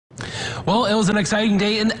Well, it was an exciting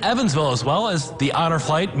day in Evansville as well, as the honor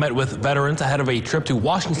flight met with veterans ahead of a trip to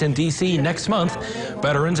Washington, D.C. next month.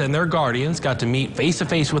 Veterans and their guardians got to meet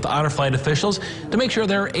face-to-face with honor flight officials to make sure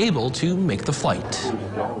they're able to make the flight.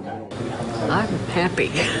 I'm happy,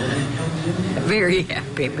 very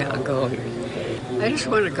happy about going. I just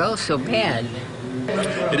want to go so bad.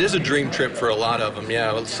 It is a dream trip for a lot of them,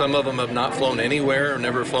 yeah. Some of them have not flown anywhere, or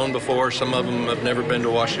never flown before. Some of them have never been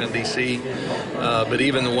to Washington, D.C. But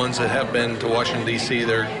even the ones that have been to Washington, D.C.,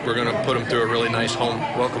 we're going to put them through a really nice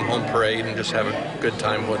welcome home parade and just have a good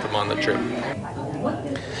time with them on the trip.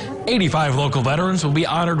 85 local veterans will be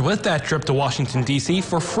honored with that trip to Washington, D.C.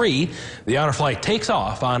 for free. The honor flight takes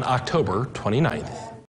off on October 29th.